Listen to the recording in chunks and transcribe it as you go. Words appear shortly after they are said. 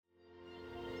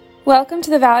Welcome to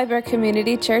the Valley Brook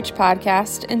Community Church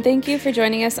podcast, and thank you for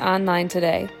joining us online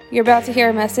today. You're about to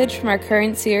hear a message from our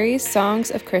current series,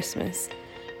 Songs of Christmas.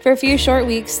 For a few short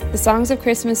weeks, the songs of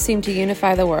Christmas seem to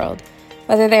unify the world.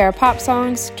 Whether they are pop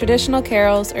songs, traditional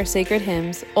carols, or sacred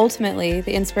hymns, ultimately,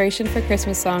 the inspiration for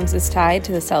Christmas songs is tied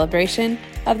to the celebration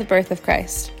of the birth of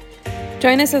Christ.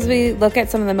 Join us as we look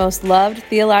at some of the most loved,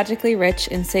 theologically rich,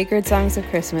 and sacred songs of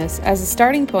Christmas as a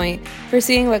starting point for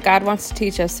seeing what God wants to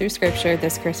teach us through Scripture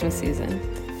this Christmas season.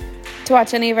 To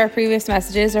watch any of our previous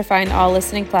messages or find all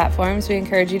listening platforms, we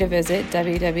encourage you to visit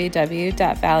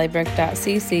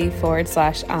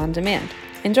www.valleybrook.cc/on-demand.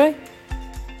 Enjoy!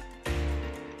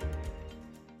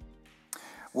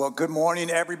 Well, good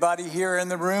morning, everybody here in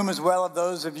the room, as well as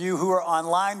those of you who are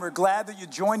online. We're glad that you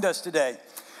joined us today.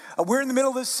 We're in the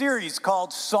middle of this series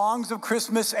called Songs of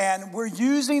Christmas, and we're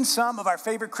using some of our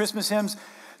favorite Christmas hymns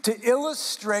to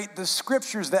illustrate the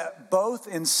scriptures that both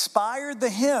inspired the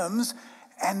hymns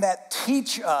and that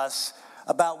teach us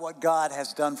about what God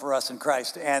has done for us in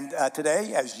Christ. And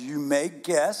today, as you may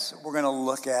guess, we're going to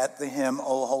look at the hymn,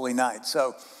 O Holy Night.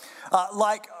 So,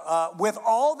 with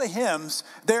all the hymns,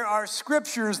 there are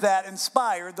scriptures that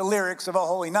inspire the lyrics of O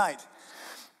Holy Night.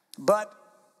 But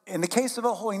in the case of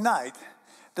O Holy Night,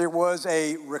 there was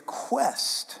a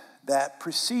request that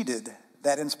preceded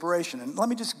that inspiration. And let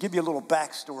me just give you a little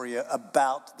backstory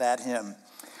about that hymn.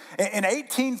 In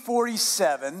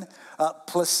 1847,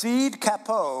 Placide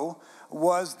Cappeau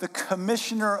was the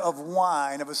commissioner of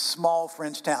wine of a small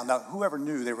French town. Now, whoever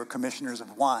knew they were commissioners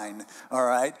of wine, all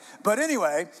right? But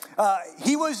anyway,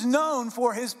 he was known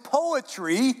for his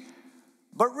poetry,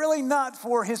 but really not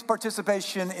for his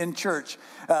participation in church.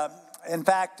 In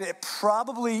fact, it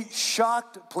probably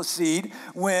shocked Placide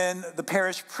when the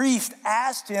parish priest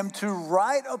asked him to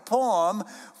write a poem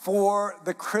for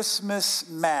the Christmas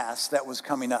Mass that was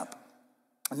coming up.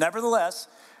 Nevertheless,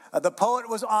 the poet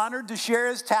was honored to share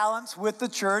his talents with the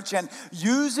church, and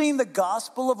using the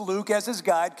Gospel of Luke as his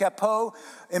guide, Cappeau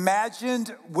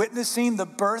imagined witnessing the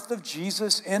birth of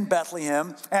Jesus in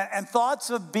Bethlehem, and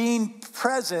thoughts of being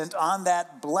present on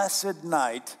that blessed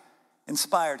night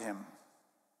inspired him.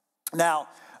 Now,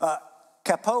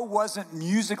 Cappeau wasn't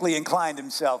musically inclined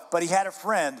himself, but he had a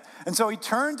friend. And so he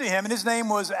turned to him, and his name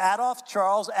was Adolphe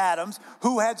Charles Adams,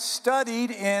 who had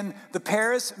studied in the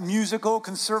Paris Musical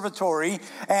Conservatory.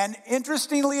 And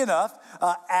interestingly enough,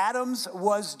 Adams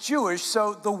was Jewish,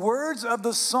 so the words of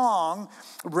the song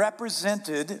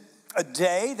represented a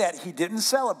day that he didn't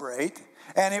celebrate,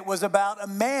 and it was about a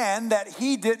man that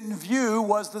he didn't view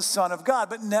was the Son of God.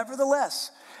 But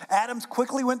nevertheless, Adams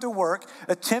quickly went to work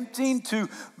attempting to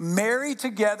marry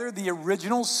together the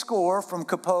original score from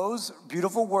Cappeau's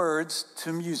beautiful words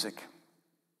to music.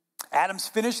 Adams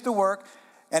finished the work,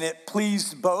 and it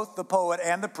pleased both the poet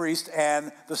and the priest,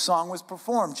 and the song was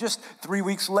performed just 3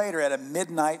 weeks later at a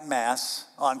midnight mass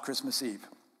on Christmas Eve.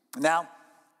 Now,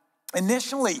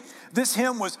 initially, this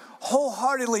hymn was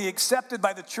wholeheartedly accepted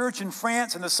by the church in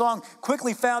France, and the song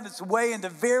quickly found its way into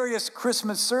various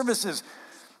Christmas services.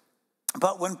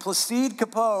 But when Placide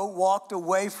Cappeau walked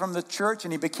away from the church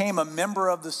and he became a member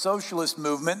of the socialist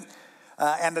movement,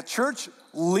 and the church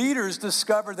leaders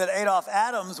discovered that Adolphe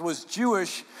Adams was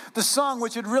Jewish, the song,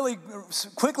 which had really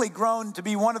quickly grown to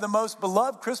be one of the most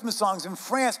beloved Christmas songs in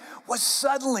France, was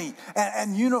suddenly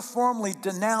and uniformly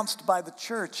denounced by the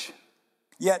church.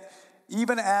 Yet,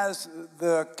 even as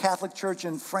the Catholic Church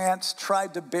in France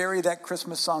tried to bury that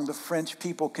Christmas song, the French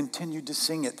people continued to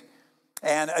sing it.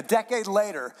 And a decade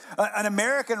later, an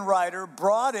American writer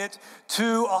brought it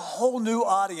to a whole new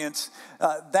audience.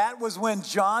 That was when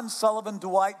John Sullivan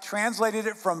Dwight translated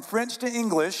it from French to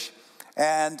English,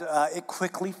 and it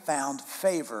quickly found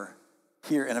favor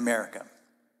here in America.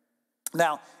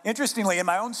 Now, interestingly, in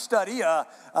my own study,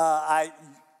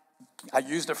 I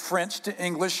used a French to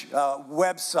English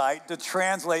website to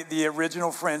translate the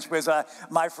original French because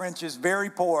my French is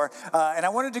very poor. And I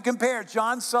wanted to compare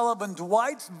John Sullivan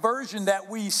Dwight's version that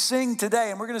we sing today,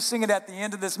 and we're going to sing it at the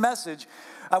end of this message.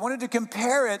 I wanted to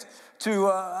compare it to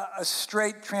a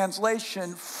straight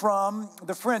translation from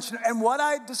the French. And what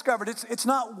I discovered, it's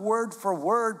not word for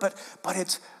word, but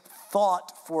it's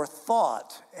thought for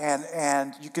thought.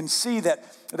 And you can see that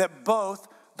both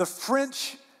the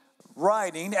French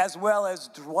writing as well as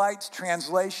Dwight's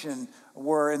translation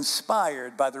were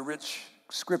inspired by the rich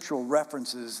scriptural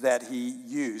references that he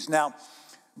used. Now,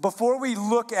 before we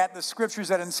look at the scriptures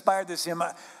that inspired this hymn,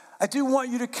 I do want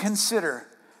you to consider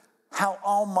how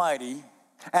almighty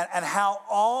and how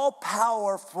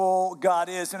all-powerful God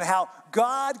is, and how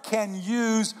God can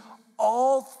use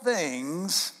all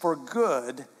things for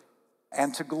good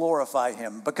and to glorify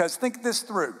him. Because think this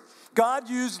through. God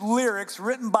used lyrics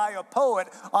written by a poet,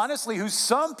 honestly, who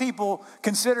some people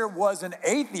consider was an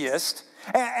atheist,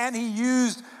 and he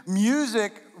used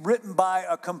music written by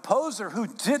a composer who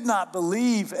did not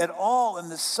believe at all in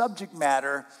the subject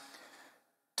matter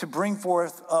to bring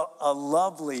forth a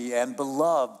lovely and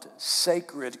beloved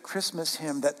sacred Christmas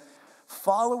hymn that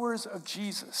followers of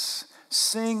Jesus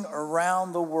sing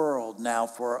around the world now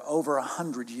for over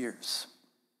 100 years.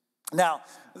 Now,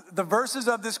 the verses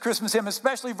of this Christmas hymn,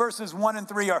 especially verses 1 and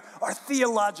 3, are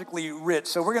theologically rich.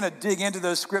 So we're going to dig into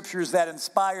those scriptures that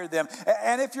inspired them.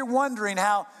 And if you're wondering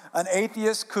how an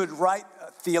atheist could write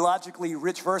theologically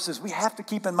rich verses, we have to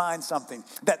keep in mind something.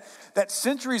 That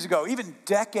centuries ago, even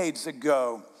decades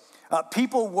ago,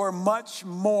 people were much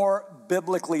more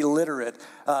biblically literate.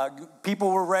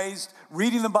 People were raised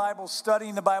reading the Bible,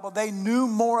 studying the Bible. They knew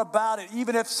more about it.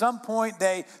 Even if some point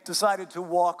they decided to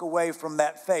walk away from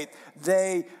that faith,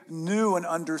 they knew and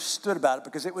understood about it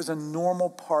because it was a normal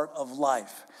part of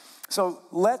life. So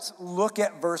let's look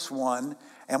at verse 1,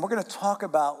 and we're going to talk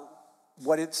about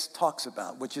what it talks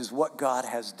about, which is what God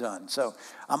has done. So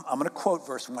I'm going to quote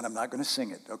verse 1. I'm not going to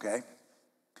sing it, okay?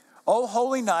 O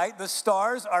holy night, the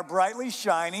stars are brightly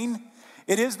shining.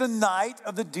 It is the night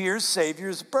of the dear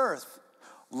Savior's birth.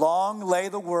 Long lay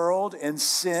the world in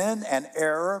sin and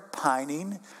error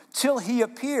pining, till he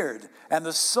appeared and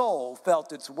the soul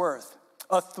felt its worth.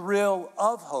 A thrill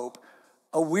of hope,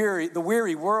 the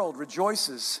weary world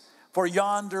rejoices, for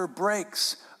yonder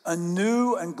breaks a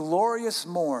new and glorious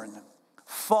morn.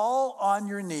 Fall on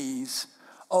your knees,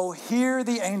 O hear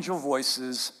the angel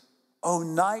voices, O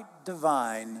night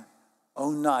divine,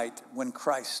 O night when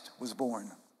Christ was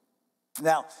born.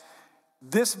 Now,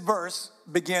 this verse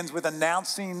begins with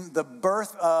announcing the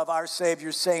birth of our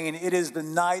Savior, saying it is the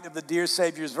night of the dear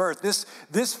Savior's birth.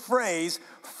 This phrase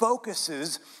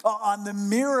focuses on the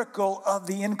miracle of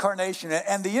the incarnation.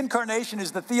 And the incarnation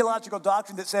is the theological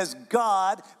doctrine that says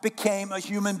God became a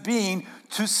human being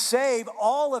to save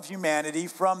all of humanity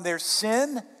from their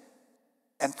sin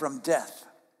and from death.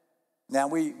 Now,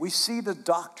 we see the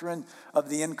doctrine of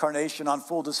the incarnation on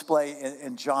full display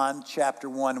in John chapter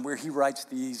 1, where he writes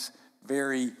these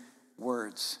very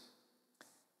words.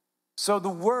 So the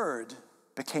Word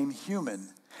became human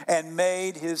and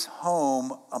made his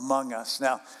home among us.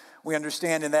 Now, we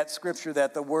understand in that scripture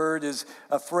that the Word is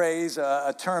a phrase,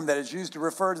 a term that is used to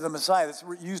refer to the Messiah, that's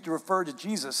used to refer to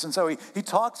Jesus. And so he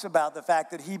talks about the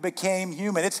fact that he became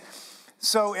human.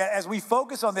 So as we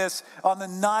focus on this, on the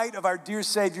night of our dear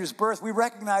Savior's birth, we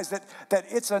recognize that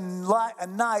it's a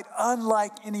night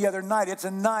unlike any other night. It's a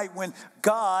night when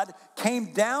God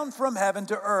came down from heaven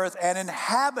to earth and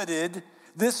inhabited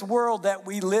this world that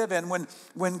we live in,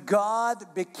 when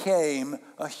God became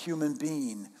a human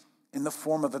being in the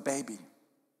form of a baby.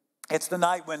 It's the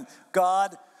night when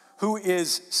God, who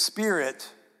is spirit,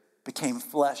 became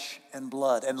flesh and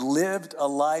blood and lived a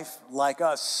life like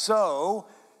us, so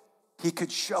he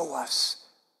could show us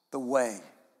the way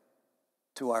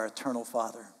to our eternal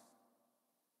Father.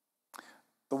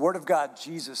 The Word of God,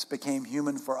 Jesus, became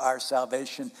human for our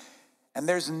salvation, and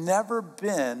there's never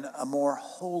been a more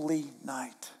holy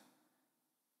night.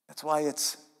 That's why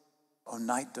it's O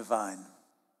Night Divine.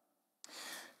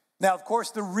 Now, of course,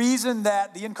 the reason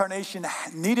that the incarnation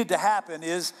needed to happen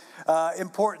is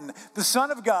important. The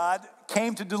Son of God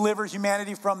came to deliver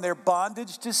humanity from their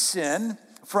bondage to sin,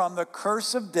 from the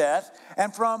curse of death,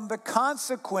 and from the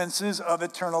consequences of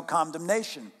eternal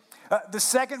condemnation. The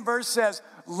second verse says,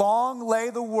 long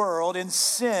lay the world in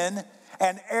sin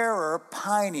and error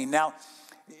pining. Now,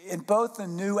 in both the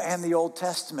New and the Old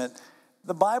Testament,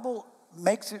 the Bible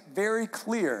makes it very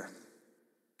clear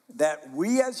that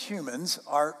we as humans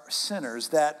are sinners,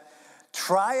 that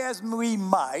try as we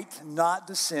might not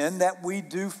to sin, that we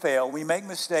do fail. We make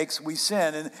mistakes, we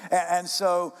sin. And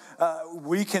so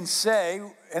we can say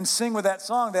and sing with that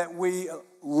song that we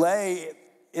lay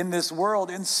in this world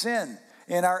in sin,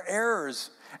 in our errors.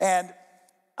 And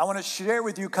I want to share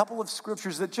with you a couple of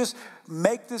scriptures that just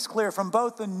make this clear from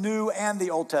both the New and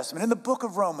the Old Testament. In the book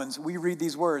of Romans, we read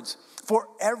these words, for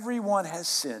everyone has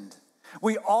sinned.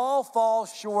 We all fall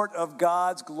short of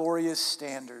God's glorious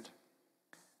standard.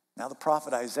 Now, the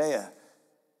prophet Isaiah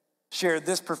shared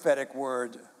this prophetic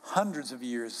word hundreds of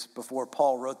years before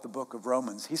Paul wrote the book of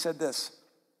Romans. He said this,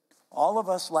 all of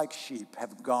us like sheep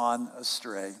have gone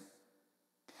astray.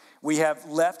 We have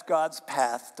left God's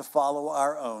path to follow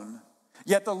our own,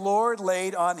 yet the Lord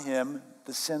laid on him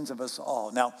the sins of us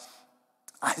all. Now,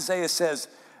 Isaiah says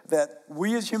that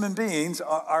we as human beings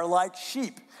are like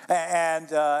sheep. And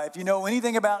if you know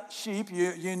anything about sheep,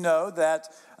 you know that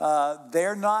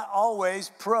they're not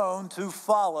always prone to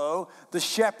follow the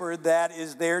shepherd that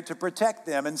is there to protect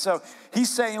them. And so he's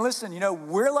saying, listen,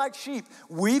 we're like sheep.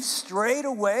 We've strayed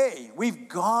away. We've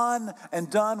gone and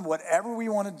done whatever we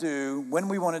want to do, when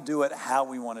we want to do it, how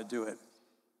we want to do it.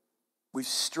 We've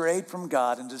strayed from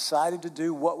God and decided to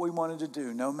do what we wanted to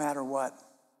do, no matter what.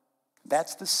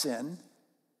 That's the sin.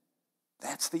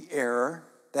 That's the error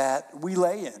that we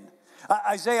lay in.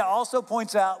 Isaiah also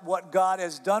points out what God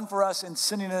has done for us in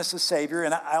sending us a Savior,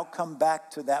 and I'll come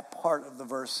back to that part of the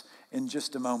verse in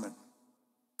just a moment.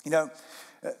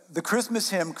 The Christmas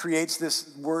hymn creates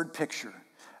this word picture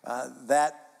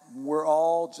that we're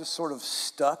all just sort of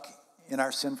stuck in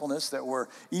our sinfulness, that we're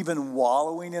even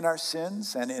wallowing in our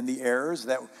sins and in the errors,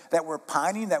 that we're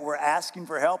pining, that we're asking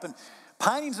for help. And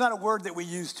pining's not a word that we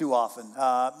use too often.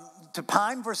 To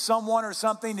pine for someone or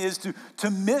something is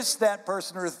to miss that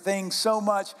person or thing so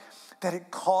much that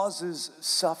it causes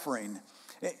suffering.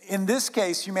 In this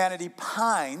case, humanity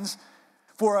pines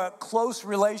for a close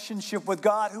relationship with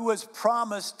God who has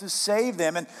promised to save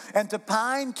them. And to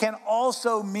pine can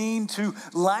also mean to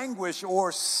languish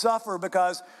or suffer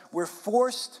because we're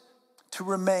forced to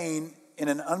remain in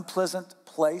an unpleasant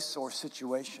place or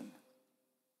situation.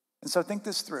 And so think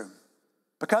this through.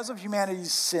 Because of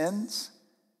humanity's sins,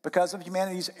 because of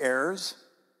humanity's errors,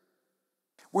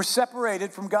 we're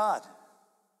separated from God.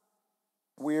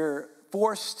 We're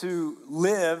forced to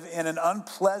live in an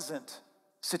unpleasant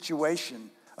situation,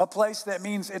 a place that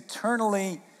means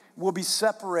eternally we'll be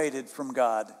separated from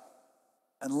God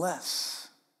unless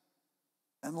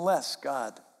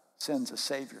God sends a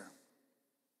Savior.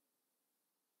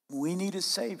 We need a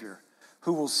Savior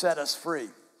who will set us free.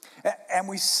 And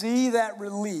we see that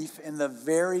relief in the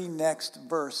very next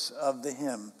verse of the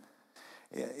hymn.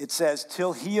 It says,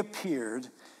 "Till he appeared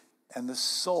and the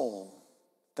soul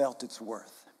felt its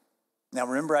worth." Now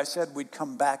remember I said we'd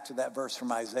come back to that verse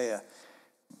from Isaiah.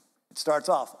 It starts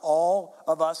off, "All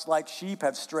of us like sheep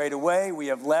have strayed away. We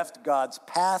have left God's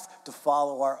path to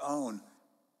follow our own."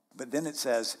 But then it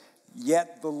says,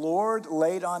 "Yet the Lord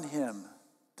laid on him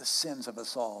the sins of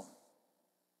us all."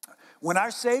 When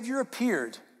our Savior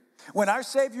appeared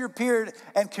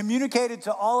and communicated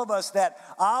to all of us that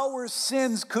our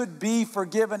sins could be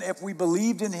forgiven if we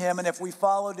believed in him and if we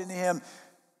followed in him,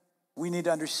 we need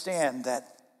to understand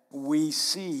that we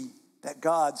see that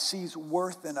God sees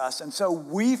worth in us. And so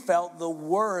we felt the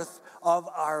worth of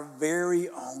our very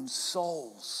own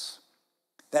souls.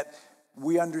 That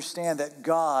we understand that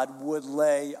God would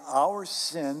lay our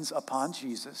sins upon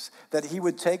Jesus, that he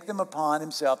would take them upon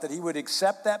himself, that he would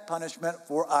accept that punishment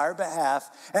for our behalf.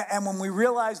 And when we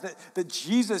realize that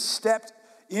Jesus stepped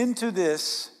into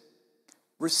this,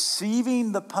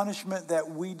 receiving the punishment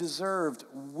that we deserved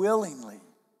willingly,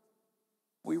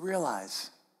 we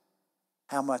realize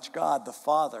how much God, the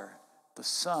Father, the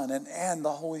Son, and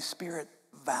the Holy Spirit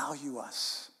value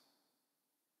us.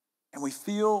 And we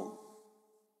feel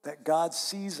that God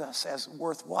sees us as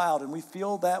worthwhile, and we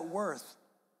feel that worth.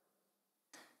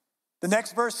 The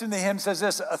next verse in the hymn says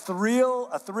this, a thrill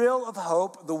of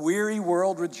hope, the weary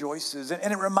world rejoices.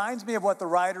 And it reminds me of what the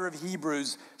writer of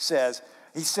Hebrews says.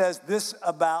 He says this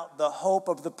about the hope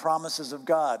of the promises of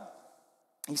God.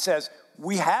 He says,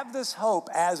 "We have this hope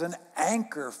as an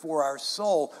anchor for our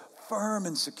soul, firm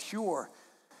and secure."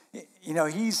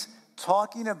 He's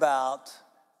talking about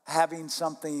having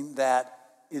something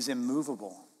that is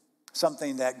immovable,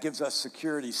 something that gives us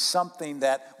security, something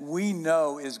that we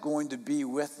know is going to be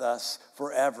with us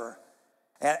forever.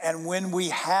 And when we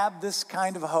have this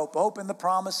kind of hope in the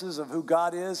promises of who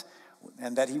God is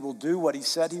and that he will do what he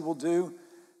said he will do,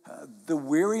 the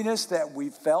weariness that we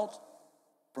felt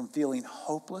from feeling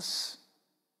hopeless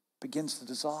begins to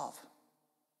dissolve.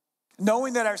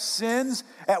 Knowing that our sins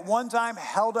at one time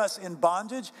held us in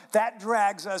bondage, that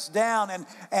drags us down.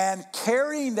 And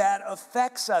carrying that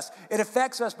affects us. It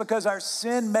affects us because our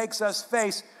sin makes us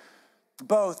face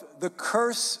both the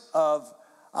curse of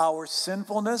our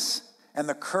sinfulness and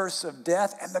the curse of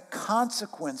death and the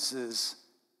consequences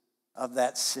of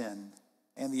that sin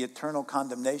and the eternal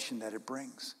condemnation that it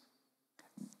brings.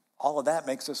 All of that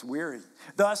makes us weary.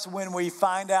 Thus, when we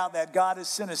find out that God has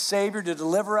sent a Savior to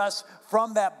deliver us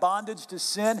from that bondage to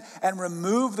sin and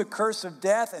remove the curse of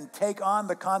death and take on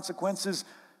the consequences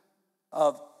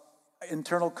of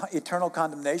eternal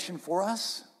condemnation for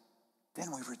us,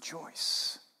 then we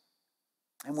rejoice.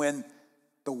 And when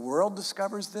the world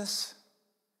discovers this,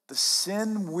 the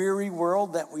sin-weary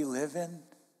world that we live in,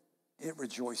 it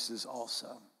rejoices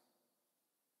also.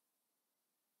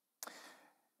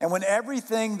 And when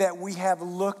everything that we have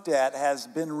looked at has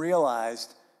been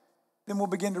realized, then we'll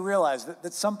begin to realize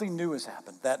that something new has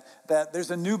happened, that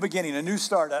there's a new beginning, a new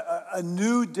start, a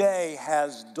new day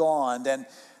has dawned. And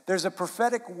there's a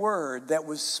prophetic word that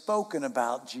was spoken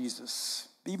about Jesus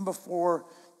even before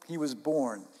he was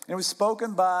born. And it was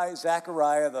spoken by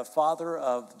Zechariah, the father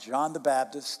of John the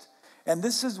Baptist. And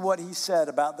this is what he said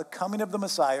about the coming of the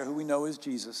Messiah, who we know is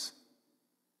Jesus.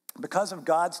 Because of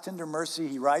God's tender mercy,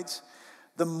 he writes,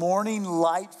 the morning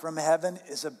light from heaven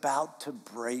is about to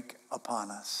break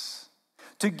upon us,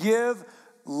 to give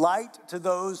light to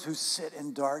those who sit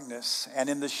in darkness and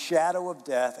in the shadow of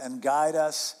death, and guide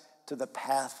us to the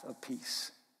path of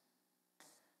peace.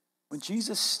 When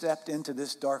Jesus stepped into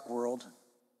this dark world,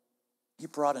 he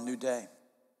brought a new day.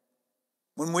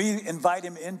 When we invite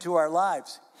him into our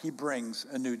lives, he brings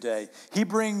a new day. He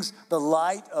brings the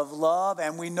light of love,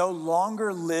 and we no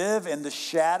longer live in the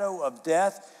shadow of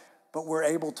death, but we're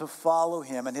able to follow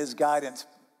him and his guidance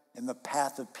in the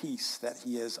path of peace that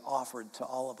he has offered to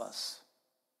all of us.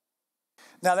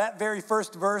 Now, that very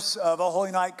first verse of O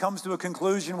Holy Night comes to a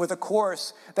conclusion with a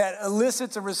chorus that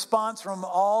elicits a response from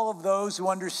all of those who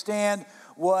understand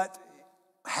what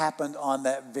happened on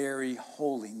that very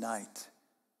holy night.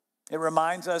 It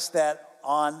reminds us that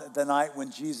on the night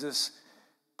when Jesus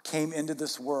came into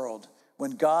this world,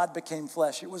 when God became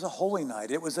flesh, it was a holy night.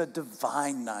 It was a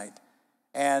divine night.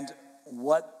 And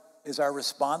what is our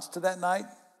response to that night?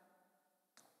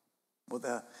 Well,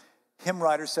 the hymn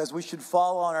writer says we should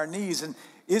fall on our knees. And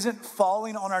isn't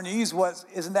falling on our knees,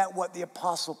 isn't that what the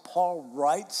Apostle Paul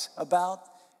writes about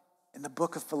in the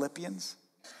book of Philippians?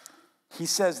 He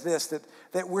says this,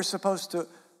 that we're supposed to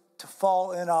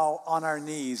fall on our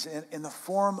knees in the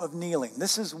form of kneeling.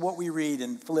 This is what we read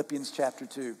in Philippians chapter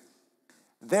 2.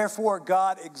 Therefore,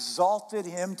 God exalted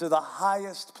him to the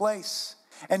highest place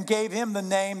and gave him the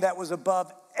name that was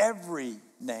above every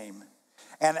name.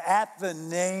 And at the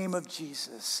name of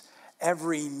Jesus,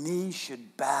 every knee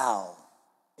should bow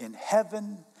in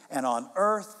heaven and on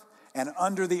earth and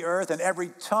under the earth, and every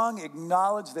tongue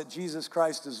acknowledge that Jesus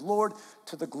Christ is Lord,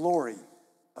 to the glory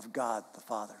of God the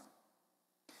Father.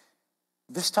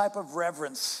 This type of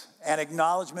reverence and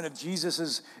acknowledgement of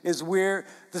Jesus is where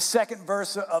the second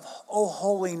verse of O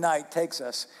Holy Night takes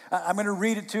us. I'm going to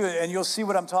read it to you, and you'll see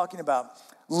what I'm talking about.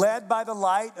 Led by the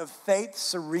light of faith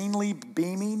serenely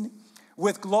beaming,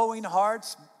 with glowing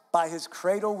hearts by his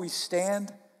cradle we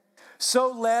stand.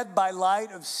 So led by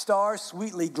light of stars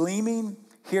sweetly gleaming,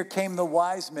 here came the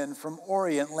wise men from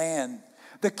Orient land.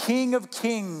 The King of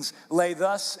Kings lay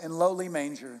thus in lowly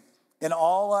manger, in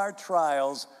all our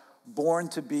trials born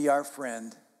to be our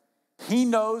friend. He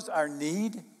knows our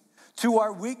need. To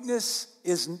our weakness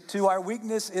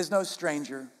is no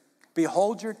stranger.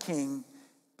 Behold your King,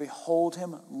 behold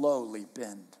him lowly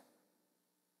bend.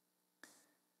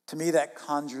 To me, that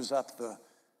conjures up the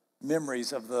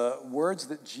memories of the words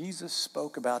that Jesus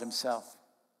spoke about himself.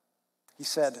 He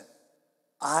said,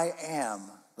 I am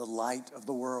the light of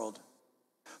the world.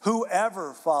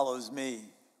 Whoever follows me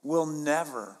will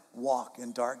never walk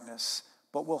in darkness,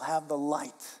 but will have the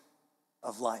light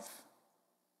of life.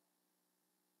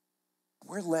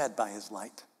 We're led by his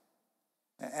light.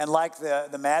 And like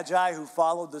the Magi who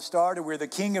followed the star to where the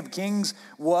King of Kings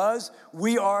was,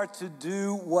 we are to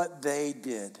do what they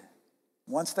did.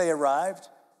 Once they arrived,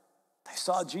 they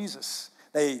saw Jesus.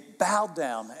 They bowed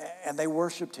down and they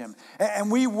worshiped him.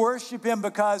 And we worship him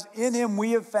because in him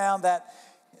we have found that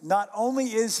not only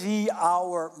is he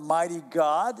our mighty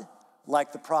God,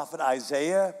 like the prophet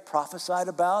Isaiah prophesied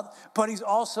about, but he's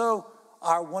also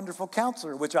our wonderful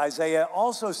counselor, which Isaiah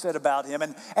also said about him.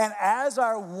 And as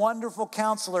our wonderful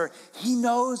counselor, he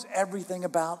knows everything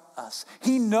about us.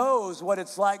 He knows what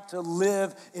it's like to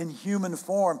live in human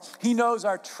form. He knows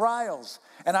our trials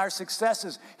and our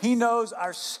successes. He knows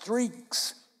our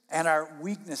strengths and our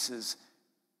weaknesses.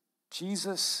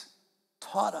 Jesus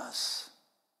taught us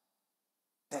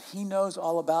that he knows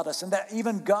all about us, and that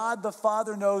even God the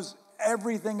Father knows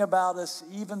everything about us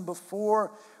even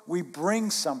before we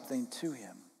bring something to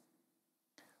him.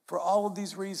 For all of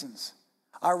these reasons,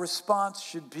 our response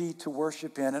should be to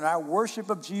worship him, and our worship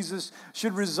of Jesus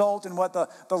should result in what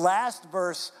the last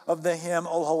verse of the hymn,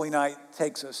 O Holy Night,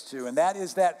 takes us to, and that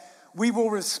is that we will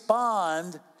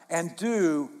respond and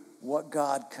do what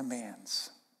God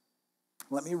commands.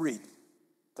 Let me read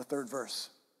the third verse.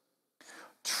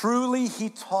 Truly he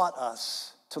taught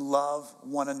us to love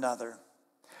one another.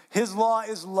 His law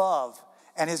is love,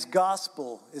 and his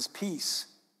gospel is peace.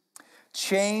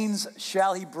 Chains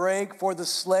shall he break, for the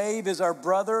slave is our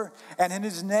brother, and in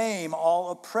his name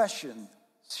all oppression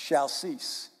shall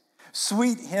cease.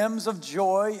 Sweet hymns of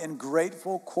joy and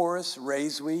grateful chorus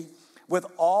raise we. With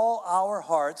all our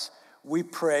hearts we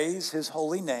praise his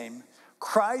holy name.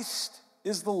 Christ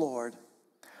is the Lord.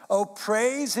 Oh,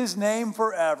 praise his name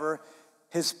forever.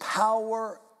 His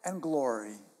power and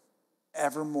glory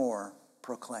evermore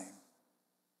proclaim.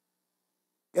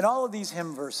 In all of these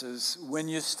hymn verses, when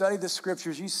you study the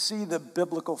scriptures, you see the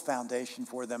biblical foundation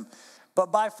for them.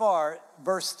 But by far,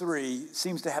 verse 3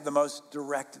 seems to have the most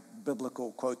direct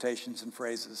biblical quotations and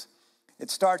phrases. It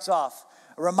starts off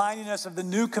reminding us of the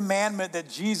new commandment that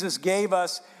Jesus gave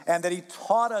us and that he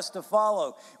taught us to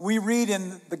follow. We read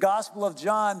in the Gospel of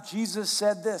John, Jesus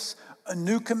said this, "A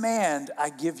new command I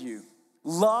give you.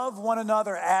 Love one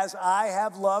another as I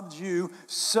have loved you,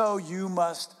 so you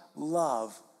must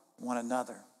love one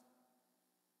another."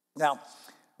 Now,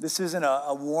 this isn't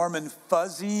a warm and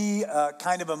fuzzy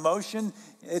kind of emotion.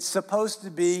 It's supposed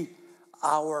to be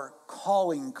our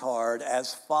calling card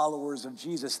as followers of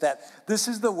Jesus, that this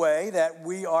is the way that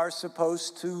we are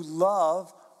supposed to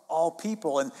love all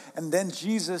people. And then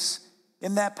Jesus,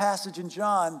 in that passage in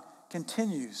John,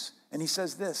 continues, and he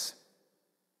says this,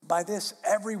 "By this,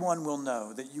 everyone will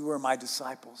know that you are my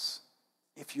disciples,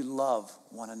 if you love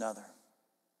one another."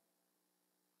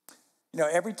 You know,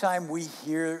 every time we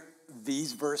hear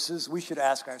these verses, we should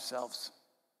ask ourselves,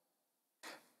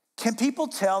 can people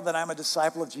tell that I'm a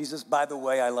disciple of Jesus by the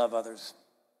way I love others?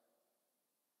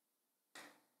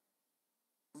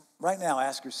 Right now,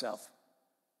 ask yourself,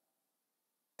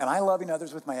 am I loving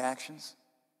others with my actions?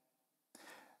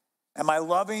 Am I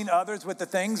loving others with the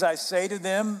things I say to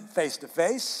them face to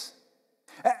face?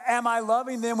 Am I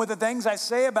loving them with the things I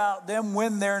say about them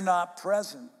when they're not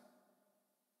present?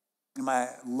 Am I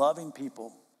loving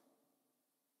people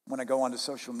when I go onto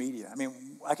social media? I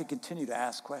mean, I could continue to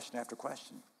ask question after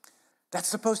question. That's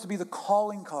supposed to be the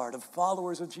calling card of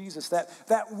followers of Jesus,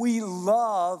 that we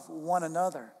love one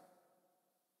another,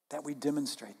 that we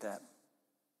demonstrate that.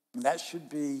 And that should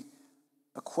be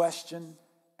a question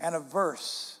and a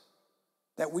verse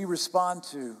that we respond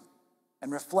to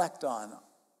and reflect on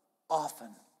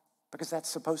often, because that's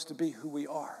supposed to be who we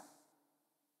are.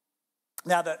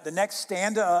 Now, the next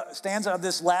stanza of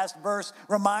this last verse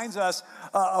reminds us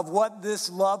of what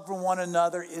this love for one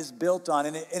another is built on.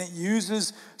 And it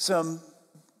uses some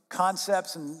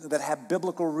concepts that have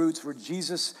biblical roots where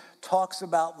Jesus talks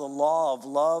about the law of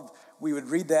love. We would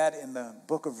read that in the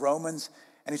book of Romans.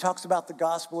 And he talks about the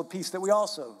gospel of peace that we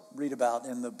also read about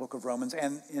in the book of Romans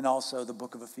and in also the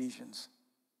book of Ephesians.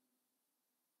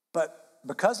 But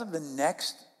because of the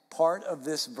next part of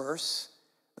this verse,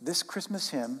 this Christmas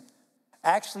hymn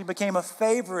actually became a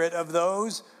favorite of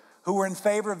those who were in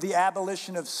favor of the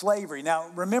abolition of slavery. Now,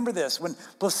 remember this. When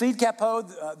Placide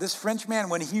Cappeau, this Frenchman,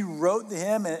 when he wrote the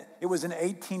hymn, it was in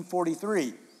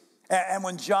 1843. And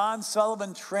when John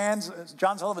Sullivan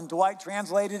Dwight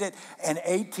translated it in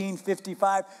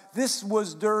 1855, this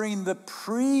was during the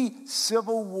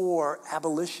pre-Civil War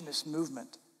abolitionist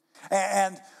movement.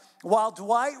 And while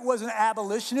Dwight was an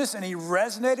abolitionist and he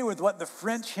resonated with what the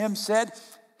French hymn said,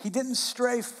 he didn't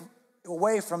stray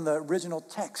away from the original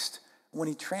text when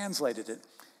he translated it.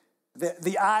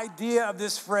 The idea of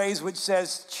this phrase, which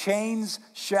says, "Chains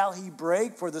shall he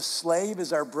break, for the slave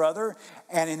is our brother,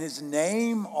 and in his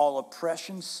name all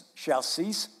oppressions shall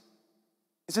cease,"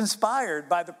 is inspired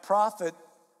by the prophet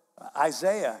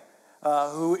Isaiah,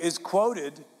 who is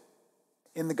quoted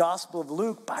in the Gospel of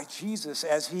Luke by Jesus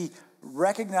as he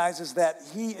recognizes that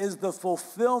he is the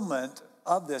fulfillment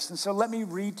of this. And so let me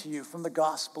read to you from the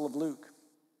Gospel of Luke.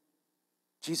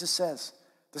 Jesus says,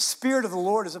 "The Spirit of the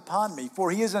Lord is upon me, for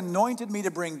he has anointed me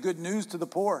to bring good news to the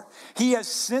poor. He has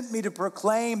sent me to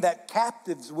proclaim that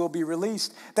captives will be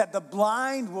released, that the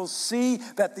blind will see,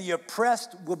 that the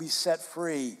oppressed will be set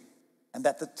free, and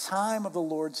that the time of the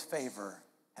Lord's favor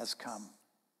has come."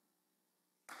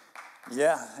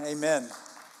 Yeah, amen.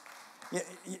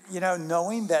 You know,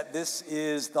 knowing that this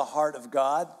is the heart of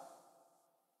God,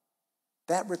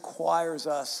 that requires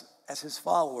us as his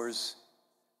followers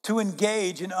to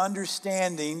engage in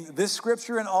understanding this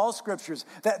scripture and all scriptures,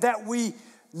 that we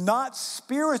not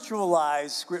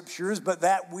spiritualize scriptures, but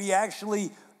that we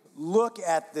actually look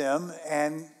at them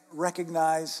and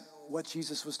recognize what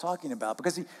Jesus was talking about.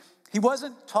 Because he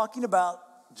wasn't talking about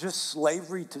just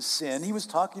slavery to sin. He was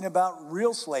talking about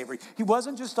real slavery. He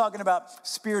wasn't just talking about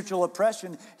spiritual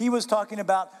oppression. He was talking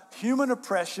about human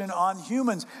oppression on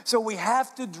humans. So we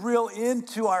have to drill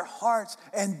into our hearts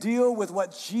and deal with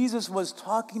what Jesus was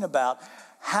talking about.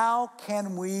 How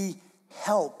can we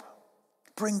help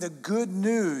bring the good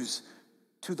news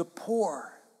to the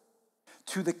poor,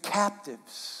 to the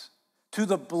captives, to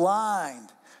the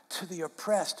blind, to the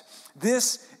oppressed.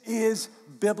 This is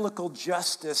biblical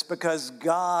justice because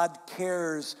God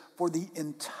cares for the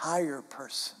entire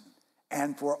person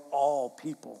and for all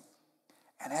people.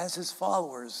 And as his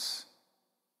followers,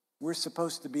 we're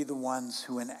supposed to be the ones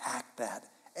who enact that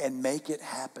and make it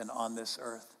happen on this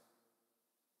earth.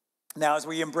 Now, as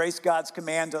we embrace God's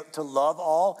command to love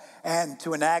all and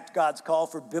to enact God's call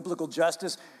for biblical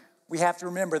justice, we have to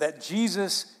remember that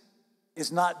Jesus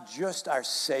is not just our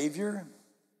Savior,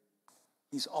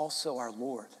 he's also our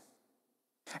Lord.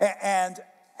 And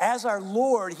as our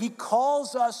Lord, he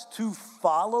calls us to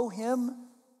follow him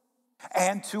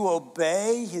and to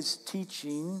obey his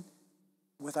teaching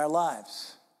with our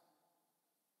lives.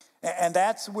 And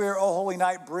that's where O Holy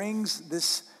Night brings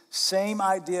this same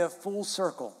idea full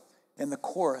circle in the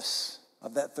chorus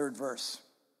of that third verse.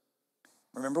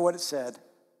 Remember what it said,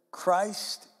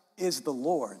 Christ is the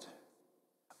Lord.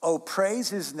 Oh, praise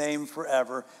his name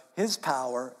forever, his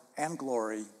power and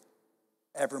glory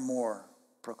evermore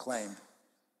proclaim.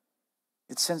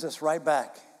 It sends us right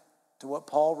back to what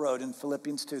Paul wrote in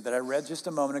Philippians 2 that I read just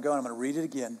a moment ago, and I'm going to read it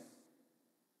again.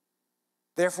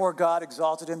 Therefore, God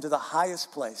exalted him to the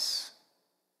highest place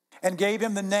and gave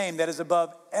him the name that is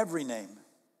above every name,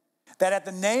 that at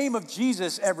the name of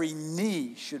Jesus every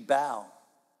knee should bow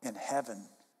in heaven,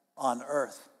 on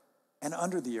earth, and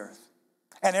under the earth,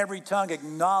 and every tongue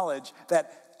acknowledge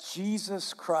that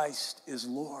Jesus Christ is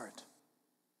Lord,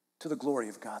 to the glory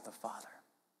of God the Father.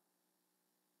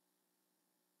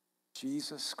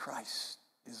 Jesus Christ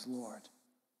is Lord.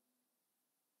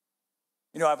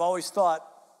 You know, I've always thought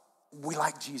we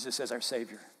like Jesus as our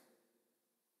Savior.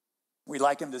 We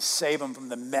like him to save him from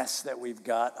the mess that we've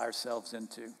got ourselves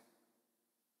into.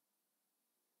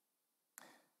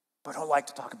 But I don't like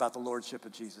to talk about the lordship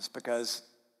of Jesus because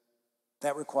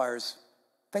that requires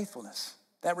faithfulness.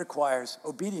 That requires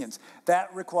obedience.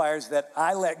 That requires that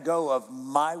I let go of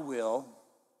my will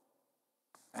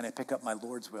and I pick up my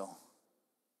Lord's will.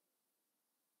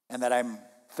 And that I'm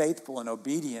faithful and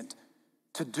obedient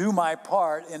to do my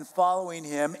part in following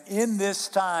him in this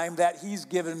time that he's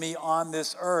given me on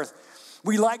this earth.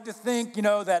 We like to think,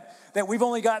 that we've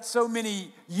only got so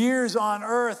many years on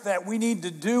earth that we need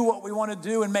to do what we want to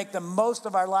do and make the most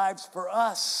of our lives for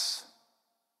us.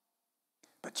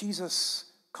 But Jesus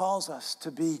calls us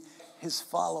to be his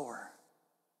follower,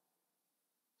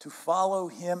 to follow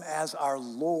him as our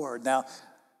Lord. Now,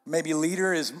 maybe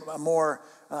leader is a more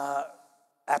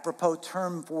apropos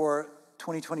term for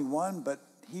 2021, but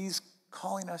he's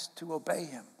calling us to obey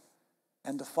him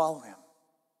and to follow him.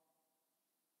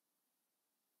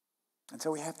 And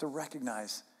so we have to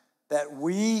recognize that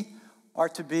we are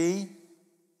to be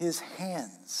his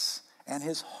hands and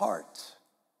his heart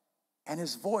and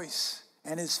his voice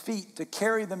and his feet to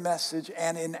carry the message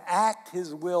and enact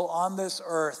his will on this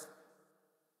earth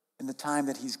in the time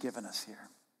that he's given us here.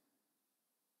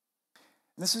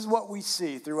 And this is what we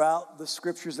see throughout the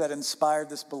scriptures that inspired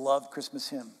this beloved Christmas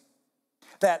hymn.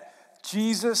 That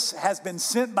Jesus has been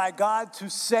sent by God to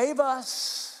save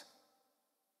us,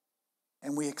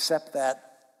 and we accept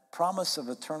that promise of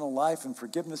eternal life and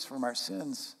forgiveness from our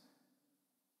sins.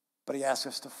 But he asks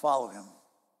us to follow him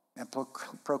and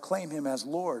proclaim him as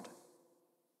Lord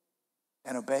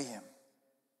and obey him.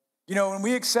 When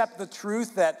we accept the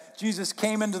truth that Jesus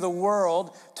came into the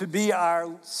world to be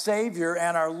our Savior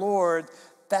and our Lord,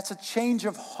 that's a change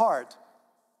of heart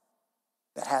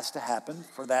that has to happen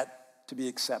for that to be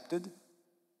accepted.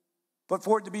 But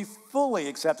for it to be fully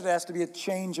accepted, it has to be a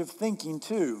change of thinking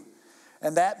too.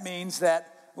 And that means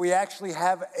that we actually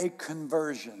have a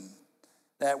conversion,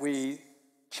 that we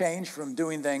change from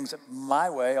doing things my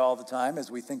way all the time as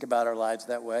we think about our lives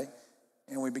that way,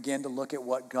 and we begin to look at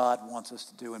what God wants us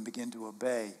to do and begin to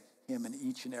obey him in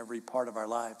each and every part of our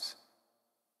lives.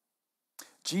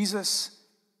 Jesus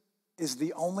is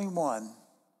the only one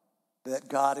that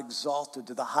God exalted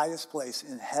to the highest place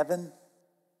in heaven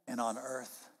and on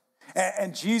earth.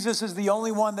 And Jesus is the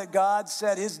only one that God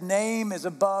said his name is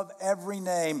above every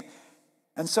name.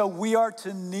 And so we are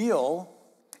to kneel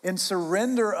in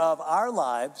surrender of our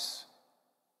lives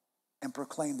and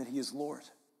proclaim that he is Lord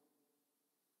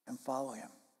and follow him.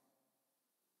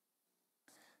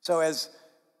 So as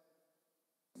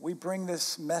we bring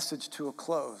this message to a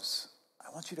close,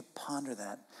 I want you to ponder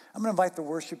that. I'm going to invite the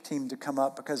worship team to come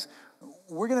up because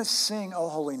we're going to sing O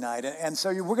Holy Night. And so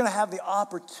we're going to have the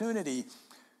opportunity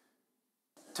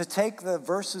to take the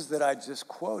verses that I just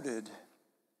quoted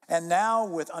and now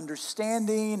with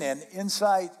understanding and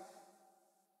insight,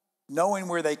 knowing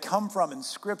where they come from in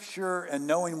Scripture and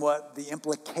knowing what the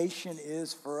implication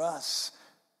is for us,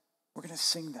 we're going to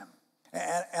sing them.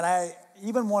 And I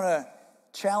even want to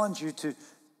challenge you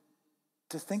to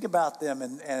to think about them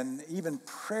and even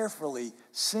prayerfully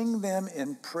sing them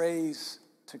in praise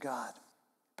to God.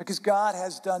 Because God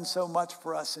has done so much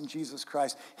for us in Jesus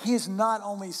Christ. He has not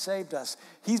only saved us,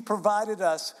 he's provided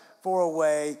us for a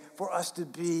way for us to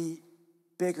be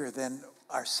bigger than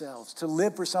ourselves, to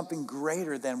live for something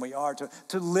greater than we are,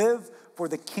 to live for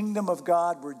the kingdom of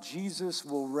God where Jesus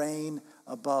will reign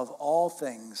above all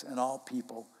things and all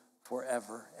people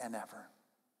forever and ever.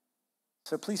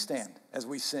 So please stand as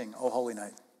we sing, O Holy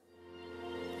Night.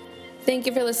 Thank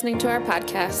you for listening to our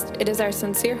podcast. It is our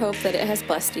sincere hope that it has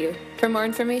blessed you. For more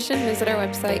information, visit our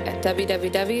website at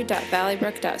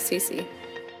www.valleybrook.cc.